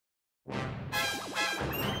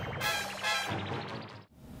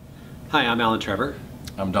Hi, I'm Alan Trevor.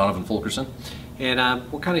 I'm Donovan Fulkerson.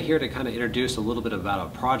 And we're kind of here to kind of introduce a little bit about a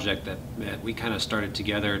project that we kind of started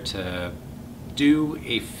together to do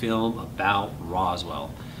a film about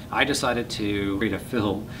Roswell. I decided to create a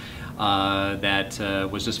film that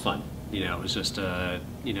was just fun. You know, it was just going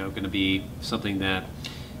to be something that,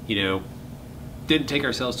 didn't take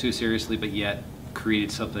ourselves too seriously, but yet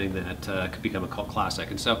created something that could become a cult classic.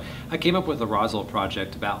 And so I came up with the Roswell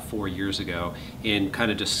project about 4 years ago in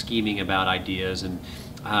kind of just scheming about ideas, and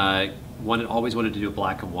always wanted to do a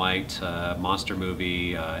black and white monster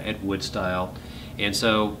movie, Ed Wood style. And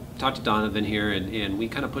so talked to Donovan here, and we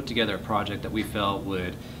kind of put together a project that we felt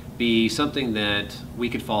would be something that we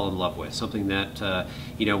could fall in love with, something that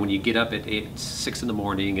when you get up at 6 in the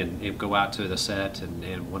morning and go out to the set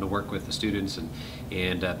and want to work with the students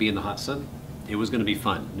and be in the hot sun, it was going to be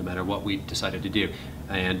fun no matter what we decided to do.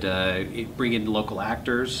 And bring in local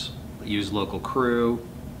actors, use local crew,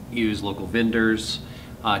 use local vendors,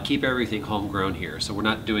 keep everything homegrown here. So we're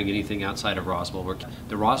not doing anything outside of Roswell.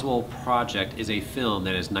 The Roswell project is a film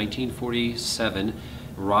that is 1947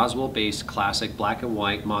 Roswell-based classic black and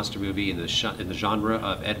white monster movie in the genre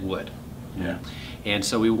of Ed Wood. Yeah. And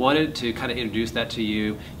so we wanted to kind of introduce that to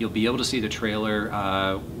you. You'll be able to see the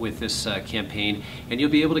trailer with this campaign, and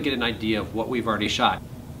you'll be able to get an idea of what we've already shot.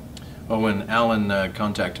 Well, when Alan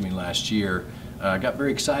contacted me last year, I got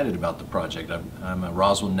very excited about the project. I'm a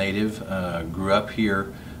Roswell native, grew up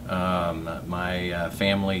here. My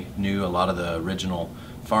family knew a lot of the original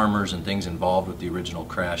farmers and things involved with the original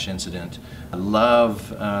crash incident. I love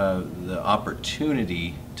the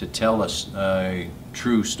opportunity to tell a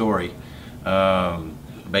true story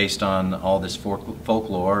based on all this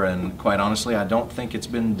folklore, and quite honestly, I don't think it's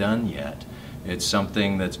been done yet. It's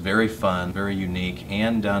something that's very fun, very unique,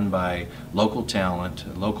 and done by local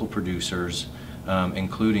talent, local producers,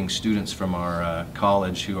 including students from our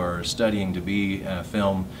college who are studying to be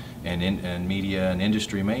film and media and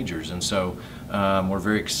industry majors. And so we're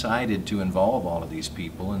very excited to involve all of these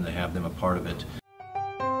people and to have them a part of it.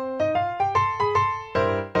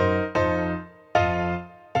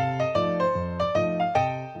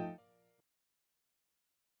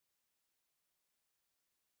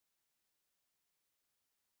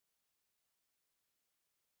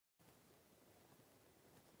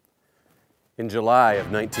 In July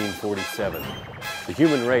of 1947, the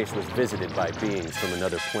human race was visited by beings from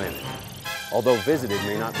another planet. Although visited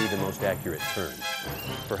may not be the most accurate term.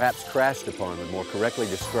 Perhaps crashed upon would more correctly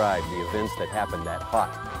describe the events that happened that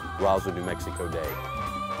hot Roswell, New Mexico day.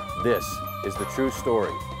 This is the true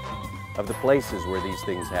story of the places where these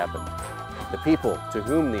things happened, the people to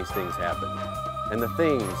whom these things happened, and the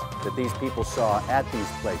things that these people saw at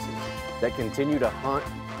these places that continue to haunt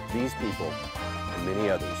these people and many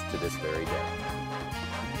others to this very day.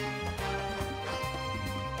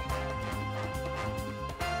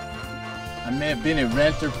 I may have been a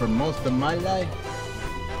renter for most of my life,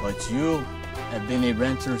 but you have been a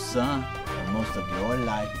renter's son for most of your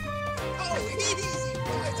life. Oh, easy,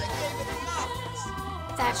 boys, I gave it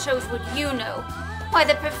enough. That shows what you know. Why,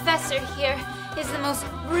 the professor here is the most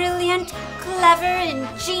brilliant, clever,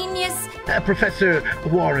 ingenious... Professor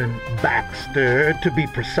Warren Baxter, to be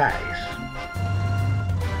precise.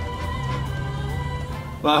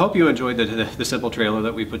 Well, I hope you enjoyed the simple trailer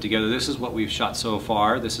that we put together. This is what we've shot so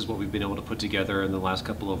far. This is what we've been able to put together in the last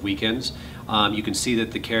couple of weekends. You can see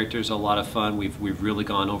that the characters are a lot of fun. We've really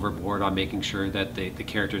gone overboard on making sure that the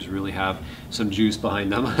characters really have some juice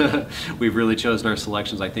behind them. We've really chosen our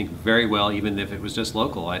selections, I think, very well, even if it was just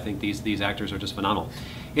local. I think these actors are just phenomenal.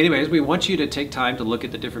 Anyways, we want you to take time to look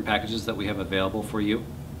at the different packages that we have available for you.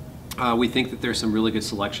 We think that there's some really good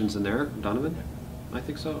selections in there. Donovan? I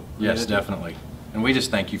think so. Yes, definitely. And we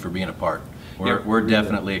just thank you for being a part. We're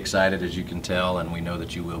definitely excited, as you can tell, and we know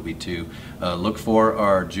that you will be too. Look for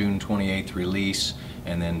our June 28th release,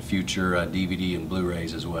 and then future DVD and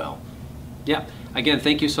Blu-rays as well. Yeah. Again,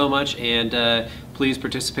 thank you so much, and please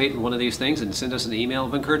participate in one of these things and send us an email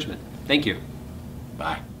of encouragement. Thank you.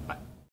 Bye.